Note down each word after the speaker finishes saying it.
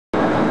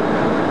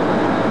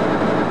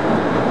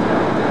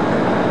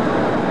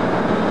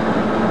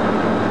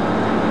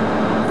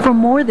For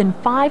more than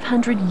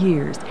 500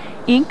 years,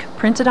 ink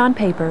printed on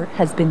paper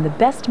has been the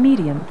best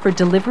medium for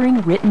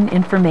delivering written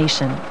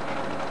information.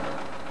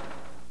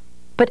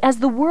 But as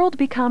the world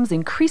becomes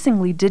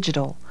increasingly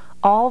digital,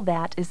 all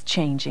that is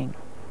changing.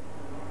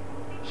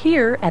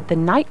 Here at the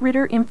Knight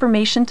Ridder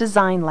Information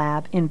Design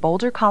Lab in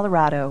Boulder,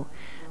 Colorado,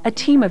 a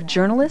team of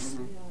journalists,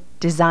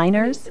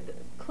 designers,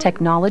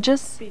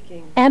 technologists,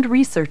 and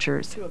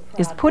researchers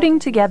is putting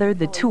together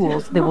the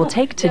tools that will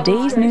take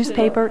today's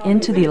newspaper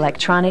into the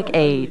electronic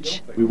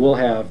age. We will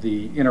have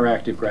the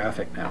interactive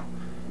graphic now.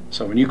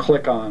 So when you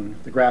click on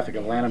the graphic,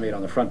 it will animate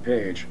on the front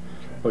page.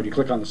 But when you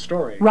click on the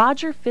story...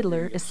 Roger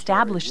Fiddler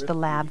established the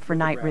lab for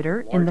Knight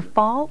Ridder in the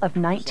fall of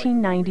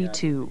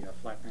 1992.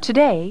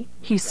 Today,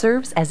 he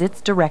serves as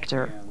its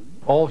director.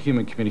 All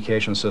human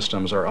communication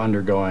systems are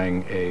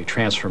undergoing a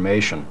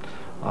transformation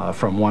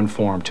from one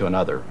form to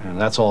another, and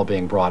that's all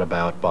being brought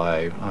about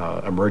by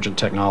emergent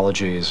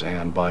technologies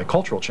and by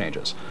cultural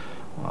changes.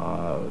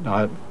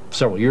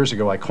 Several years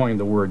ago, I coined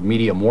the word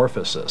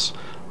mediamorphosis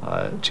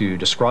to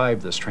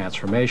describe this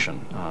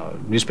transformation.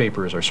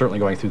 Newspapers are certainly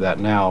going through that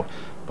now,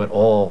 but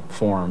all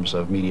forms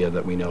of media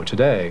that we know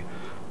today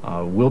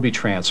will be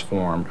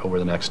transformed over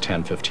the next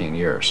 10-15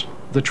 years.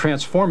 The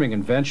transforming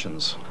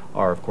inventions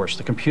are, of course,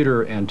 the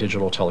computer and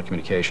digital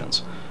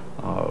telecommunications.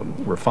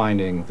 We're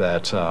finding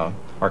that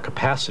our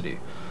capacity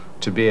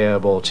to be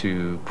able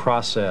to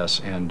process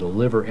and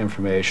deliver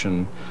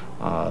information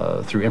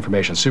through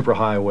information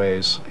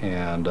superhighways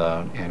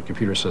and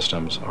computer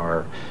systems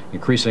are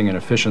increasing in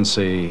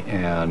efficiency,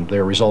 and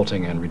they're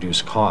resulting in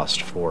reduced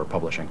cost for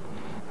publishing.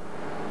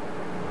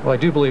 Well, I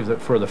do believe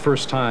that for the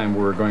first time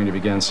we're going to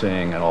begin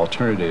seeing an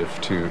alternative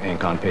to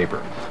ink on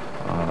paper.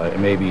 It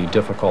may be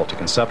difficult to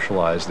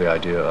conceptualize the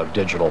idea of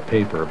digital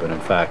paper, but in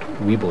fact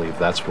we believe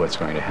that's what's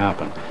going to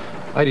happen.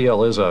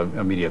 IDL is a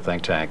media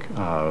think tank.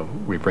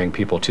 We bring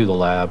people to the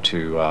lab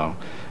to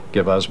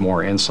give us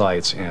more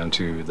insights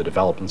into the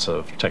developments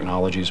of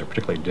technologies, or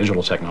particularly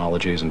digital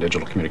technologies and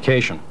digital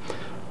communication.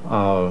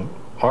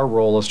 Our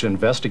role is to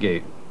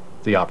investigate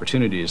the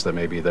opportunities that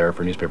may be there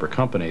for newspaper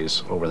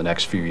companies over the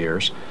next few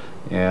years,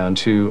 and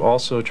to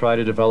also try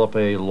to develop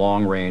a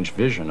long-range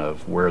vision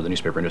of where the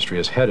newspaper industry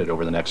is headed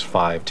over the next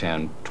 5,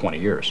 10, 20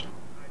 years.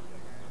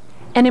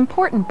 An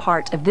important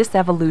part of this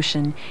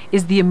evolution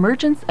is the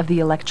emergence of the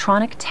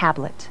electronic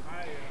tablet.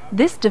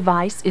 This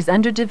device is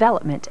under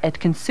development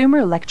at consumer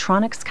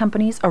electronics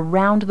companies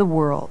around the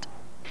world.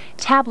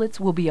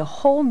 Tablets will be a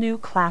whole new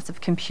class of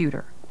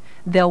computer.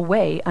 They'll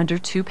weigh under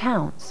 2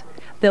 pounds.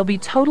 They'll be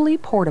totally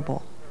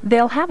portable.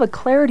 They'll have a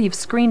clarity of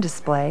screen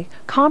display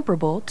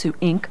comparable to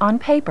ink on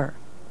paper.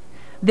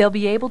 They'll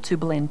be able to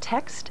blend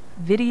text,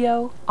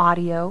 video,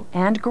 audio,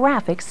 and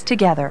graphics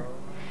together.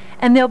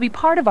 And they'll be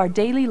part of our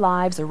daily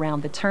lives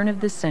around the turn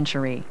of the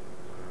century.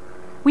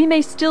 We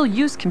may still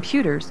use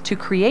computers to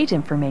create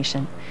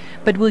information,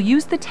 but we'll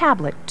use the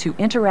tablet to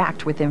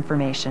interact with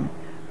information,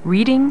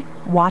 reading,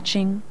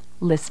 watching,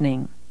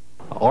 listening.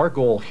 Our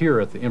goal here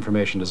at the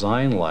Information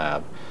Design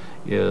Lab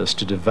is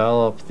to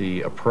develop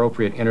the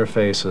appropriate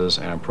interfaces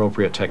and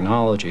appropriate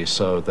technology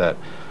so that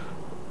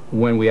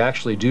when we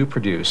actually do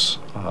produce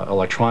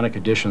electronic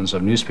editions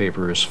of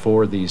newspapers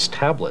for these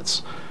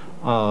tablets,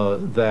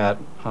 that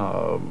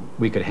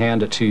we could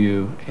hand it to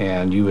you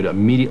and you would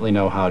immediately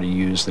know how to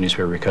use the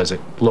newspaper because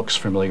it looks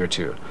familiar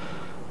to you.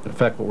 In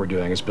fact, what we're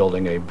doing is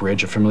building a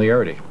bridge of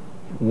familiarity.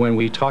 When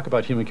we talk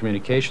about human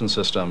communication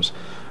systems,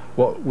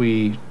 what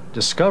we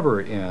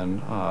discover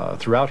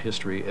throughout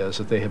history is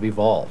that they have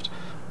evolved.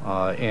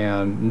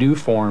 And new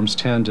forms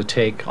tend to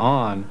take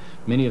on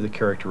many of the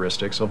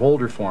characteristics of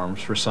older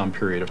forms for some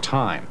period of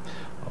time.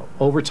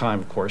 Over time,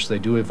 of course, they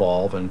do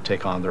evolve and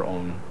take on their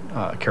own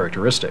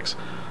characteristics.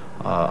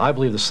 I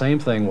believe the same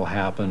thing will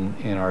happen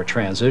in our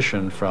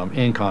transition from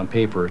ink on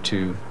paper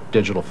to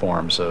digital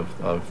forms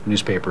of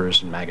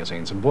newspapers and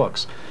magazines and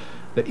books.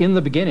 That in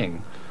the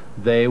beginning,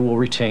 they will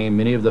retain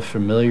many of the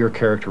familiar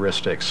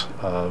characteristics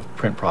of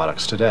print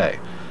products today.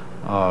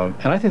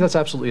 And I think that's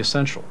absolutely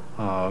essential.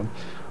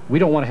 We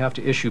don't want to have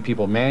to issue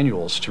people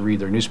manuals to read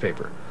their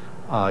newspaper.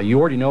 You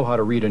already know how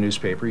to read a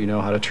newspaper. You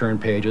know how to turn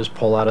pages,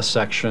 pull out a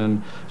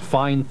section,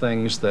 find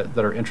things that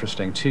are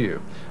interesting to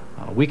you.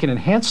 We can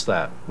enhance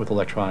that with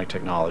electronic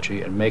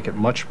technology and make it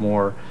much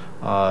more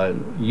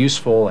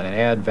useful and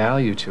add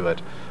value to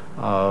it.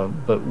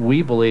 But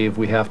we believe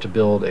we have to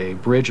build a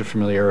bridge of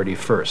familiarity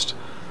first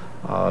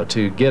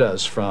to get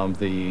us from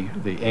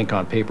the ink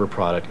on paper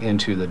product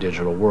into the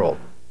digital world.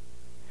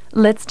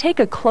 Let's take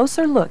a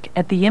closer look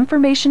at the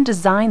Information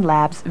Design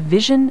Lab's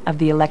vision of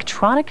the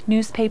electronic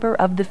newspaper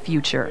of the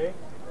future.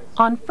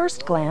 On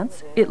first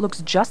glance, it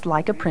looks just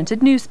like a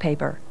printed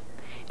newspaper.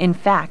 In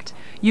fact,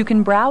 you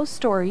can browse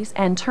stories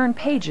and turn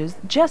pages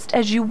just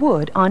as you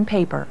would on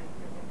paper.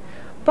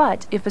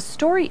 But if a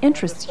story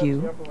interests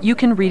you, you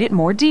can read it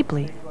more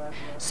deeply.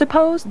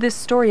 Suppose this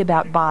story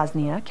about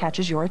Bosnia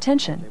catches your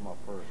attention.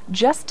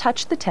 Just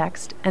touch the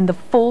text and the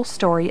full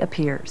story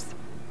appears.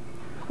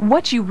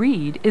 What you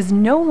read is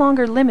no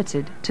longer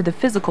limited to the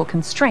physical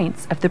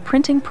constraints of the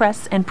printing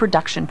press and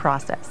production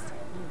process.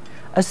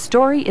 A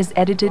story is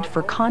edited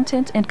for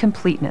content and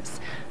completeness,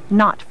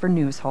 not for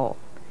news hole.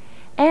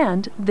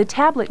 And the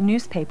tablet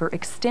newspaper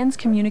extends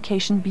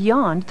communication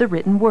beyond the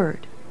written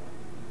word.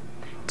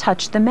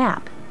 Touch the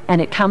map,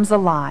 and it comes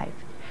alive,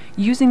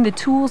 using the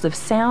tools of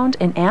sound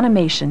and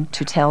animation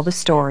to tell the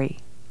story.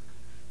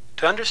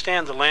 To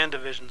understand the land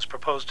divisions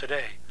proposed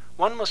today,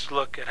 one must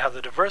look at how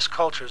the diverse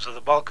cultures of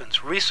the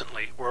Balkans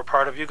recently were a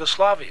part of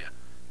Yugoslavia,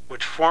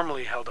 which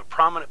formerly held a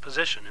prominent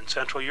position in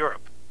Central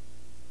Europe.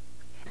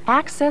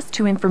 Access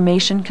to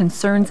information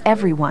concerns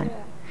everyone.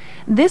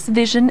 This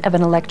vision of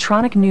an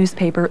electronic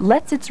newspaper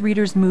lets its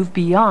readers move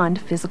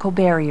beyond physical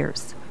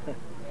barriers.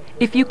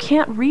 If you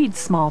can't read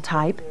small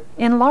type,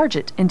 enlarge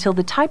it until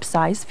the type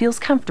size feels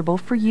comfortable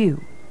for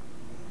you.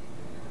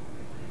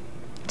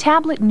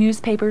 Tablet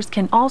newspapers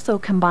can also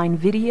combine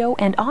video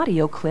and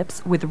audio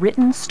clips with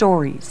written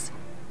stories.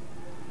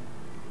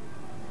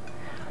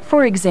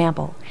 For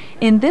example,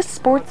 in this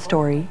sports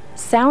story,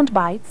 sound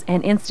bites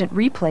and instant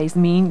replays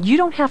mean you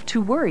don't have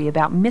to worry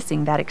about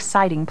missing that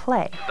exciting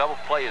play. The double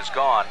play is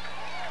gone.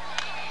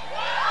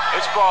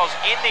 This ball's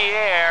in the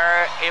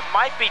air. It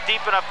might be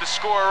deep enough to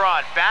score a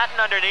run. Batten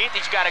underneath.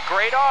 He's got a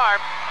great arm.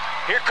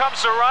 Here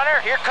comes the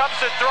runner. Here comes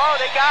the throw.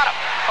 They got him.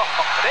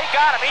 They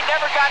got him. He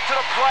never got to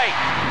the plate.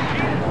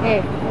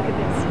 Hey, look at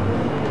this.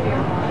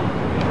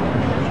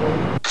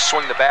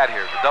 Swing the bat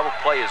here. The double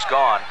play is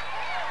gone.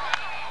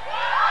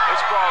 This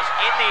ball's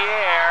in the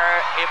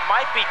air. It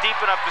might be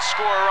deep enough to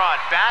score a run.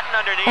 Batten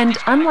underneath. And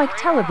unlike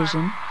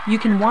television, you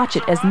can watch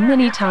it as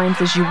many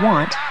times as you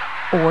want,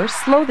 or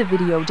slow the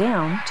video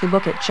down to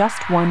look at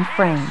just one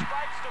frame.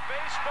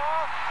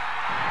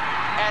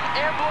 An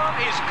emblem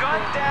is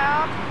gunned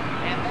down,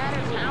 and that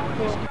is how it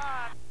is done.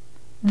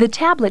 The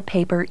tablet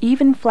paper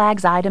even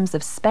flags items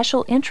of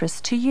special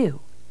interest to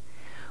you.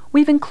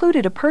 We've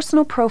included a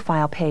personal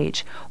profile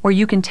page where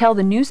you can tell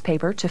the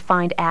newspaper to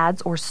find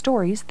ads or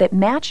stories that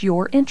match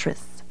your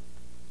interests.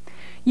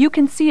 You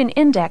can see an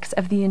index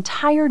of the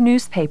entire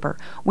newspaper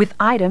with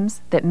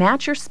items that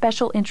match your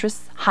special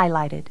interests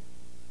highlighted.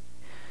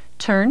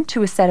 Turn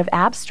to a set of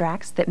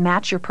abstracts that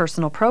match your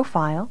personal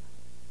profile,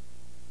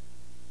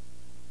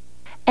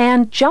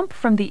 and jump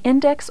from the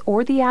index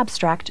or the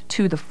abstract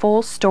to the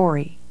full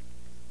story.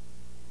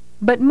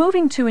 But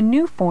moving to a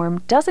new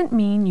form doesn't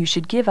mean you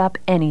should give up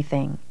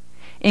anything,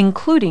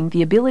 including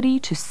the ability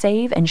to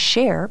save and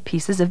share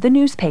pieces of the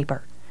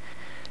newspaper.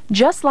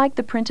 Just like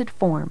the printed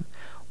form,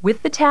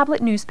 with the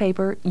tablet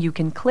newspaper you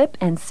can clip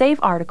and save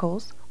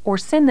articles or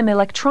send them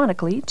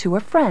electronically to a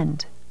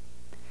friend.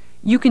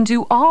 You can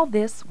do all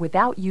this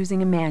without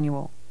using a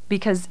manual,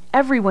 because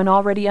everyone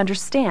already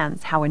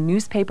understands how a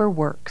newspaper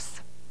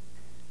works.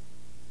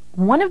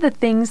 One of the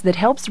things that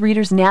helps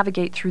readers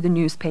navigate through the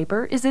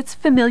newspaper is its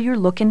familiar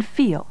look and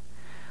feel.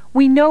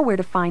 We know where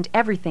to find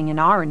everything in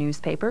our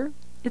newspaper.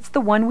 It's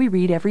the one we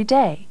read every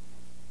day.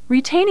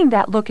 Retaining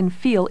that look and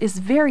feel is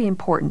very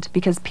important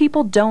because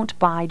people don't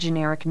buy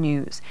generic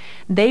news.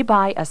 They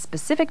buy a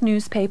specific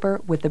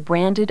newspaper with a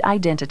branded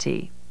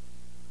identity.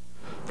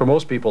 For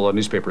most people, a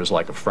newspaper is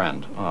like a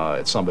friend.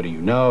 It's somebody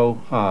you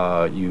know,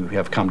 you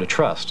have come to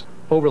trust.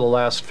 Over the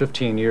last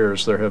 15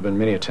 years, there have been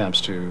many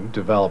attempts to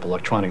develop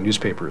electronic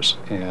newspapers,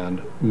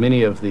 and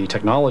many of the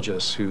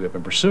technologists who have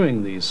been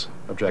pursuing these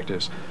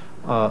objectives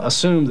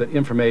assume that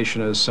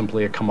information is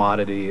simply a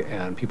commodity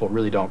and people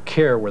really don't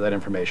care where that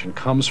information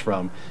comes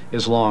from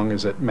as long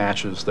as it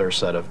matches their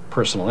set of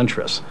personal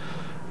interests.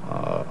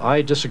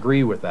 I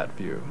disagree with that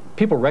view.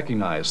 People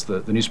recognize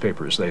the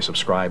newspapers they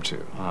subscribe to.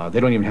 They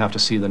don't even have to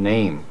see the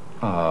name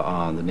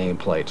on the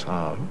nameplate.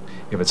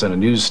 If it's in a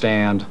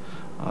newsstand,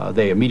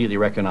 they immediately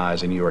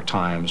recognize a New York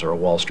Times or a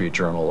Wall Street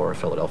Journal or a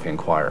Philadelphia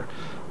Inquirer.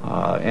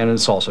 And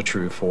it's also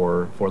true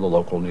for the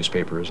local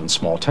newspapers in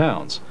small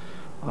towns.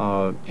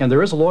 And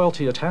there is a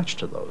loyalty attached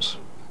to those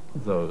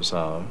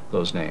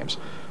names.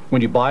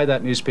 When you buy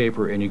that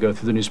newspaper and you go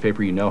through the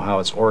newspaper, you know how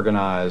it's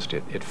organized.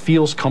 It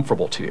feels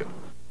comfortable to you.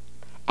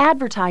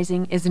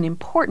 Advertising is an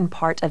important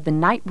part of the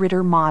Knight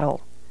Ridder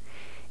model.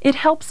 It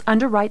helps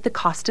underwrite the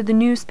cost of the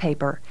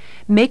newspaper,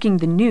 making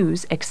the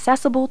news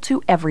accessible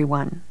to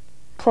everyone.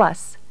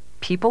 Plus,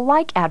 people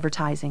like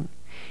advertising.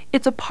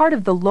 It's a part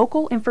of the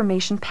local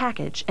information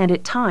package, and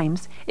at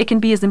times, it can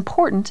be as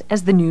important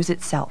as the news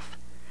itself.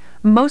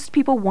 Most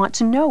people want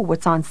to know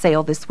what's on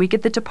sale this week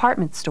at the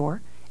department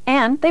store,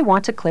 and they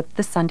want to clip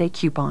the Sunday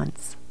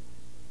coupons.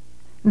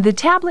 The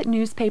tablet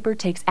newspaper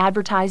takes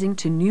advertising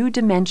to new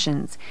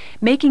dimensions,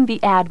 making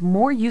the ad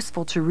more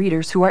useful to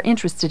readers who are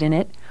interested in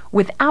it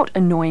without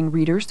annoying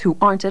readers who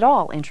aren't at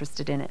all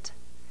interested in it.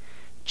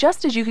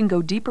 Just as you can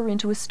go deeper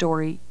into a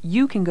story,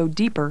 you can go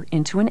deeper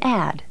into an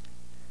ad.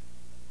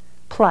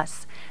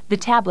 Plus, the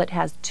tablet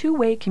has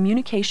two-way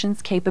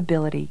communications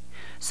capability,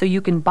 so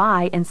you can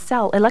buy and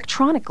sell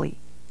electronically,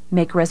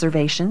 make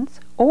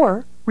reservations,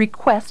 or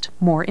request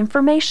more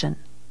information.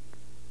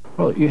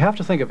 Well, you have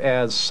to think of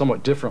ads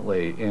somewhat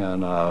differently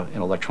in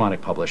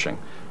electronic publishing.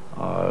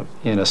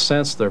 In a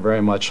sense, they're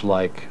very much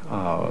like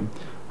a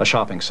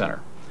shopping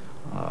center.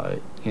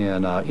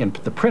 In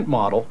the print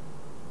model,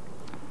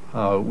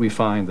 we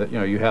find that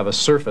you have a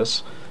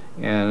surface,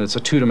 and it's a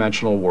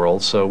two-dimensional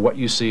world, so what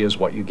you see is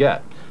what you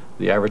get.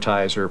 The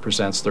advertiser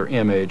presents their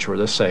image or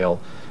the sale,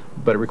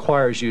 but it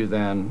requires you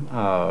then,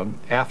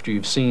 after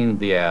you've seen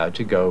the ad,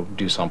 to go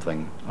do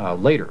something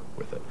later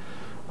with it.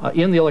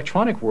 In the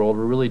electronic world,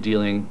 we're really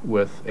dealing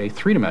with a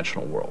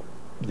three-dimensional world.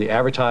 The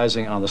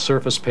advertising on the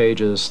surface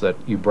pages that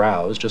you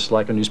browse, just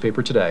like a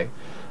newspaper today,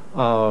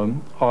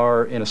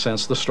 are, in a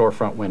sense, the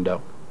storefront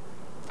window.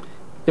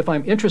 If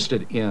I'm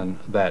interested in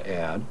that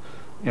ad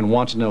and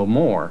want to know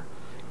more,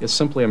 it's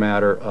simply a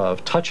matter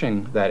of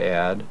touching that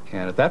ad,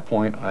 and at that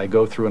point I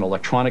go through an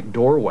electronic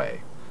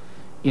doorway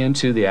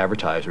into the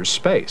advertiser's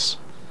space.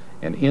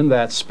 And in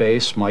that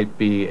space might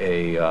be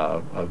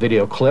a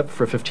video clip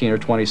for 15 or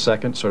 20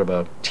 seconds, sort of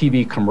a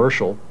TV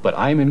commercial, but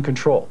I'm in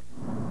control.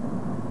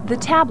 The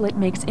tablet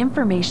makes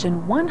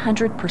information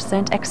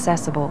 100%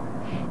 accessible.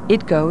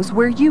 It goes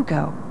where you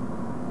go.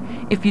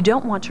 If you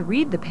don't want to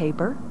read the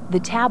paper, the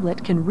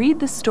tablet can read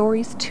the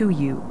stories to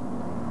you.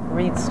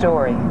 Read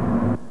story.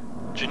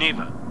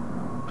 Geneva,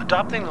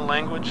 adopting the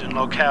language and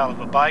locale of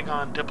a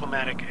bygone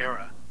diplomatic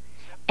era.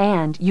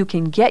 And you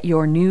can get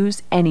your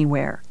news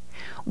anywhere.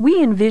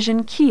 We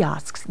envision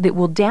kiosks that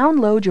will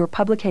download your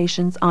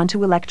publications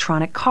onto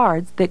electronic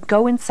cards that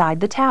go inside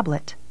the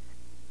tablet.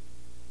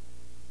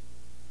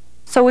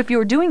 So if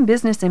you're doing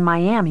business in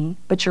Miami,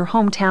 but your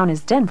hometown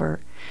is Denver,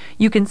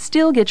 you can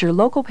still get your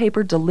local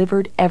paper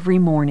delivered every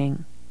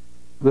morning.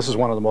 This is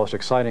one of the most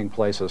exciting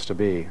places to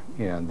be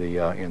in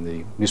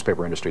the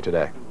newspaper industry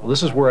today. Well,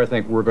 this is where I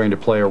think we're going to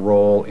play a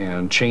role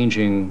in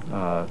changing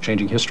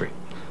history.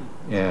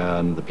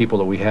 And the people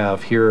that we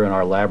have here in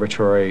our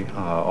laboratory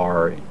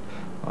are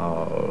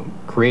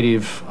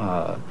creative,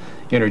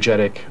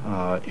 energetic,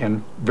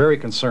 and very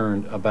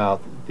concerned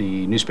about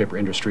the newspaper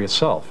industry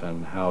itself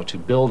and how to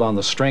build on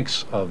the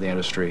strengths of the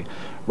industry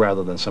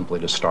rather than simply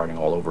just starting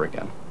all over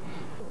again.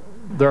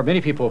 There are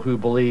many people who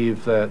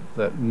believe that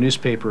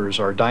newspapers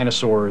are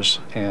dinosaurs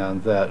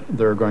and that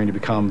they're going to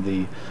become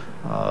the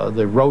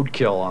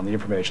roadkill on the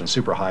information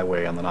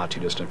superhighway in the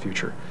not-too-distant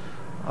future.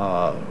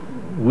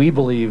 We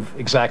believe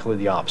exactly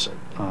the opposite.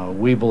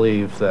 We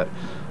believe that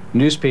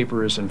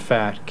newspapers, in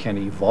fact, can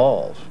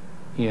evolve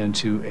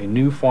into a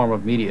new form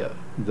of media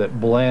that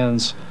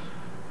blends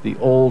the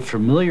old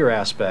familiar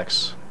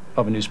aspects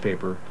of a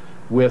newspaper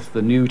with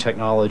the new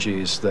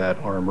technologies that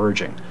are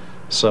emerging,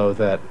 so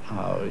that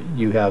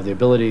you have the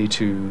ability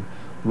to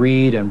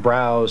read and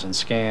browse and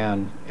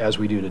scan as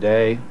we do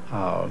today,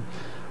 at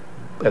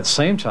the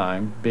same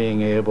time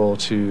being able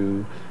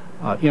to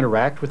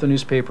interact with the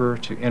newspaper,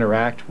 to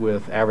interact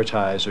with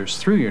advertisers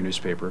through your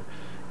newspaper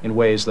in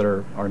ways that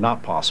are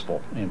not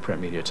possible in print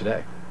media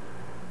today.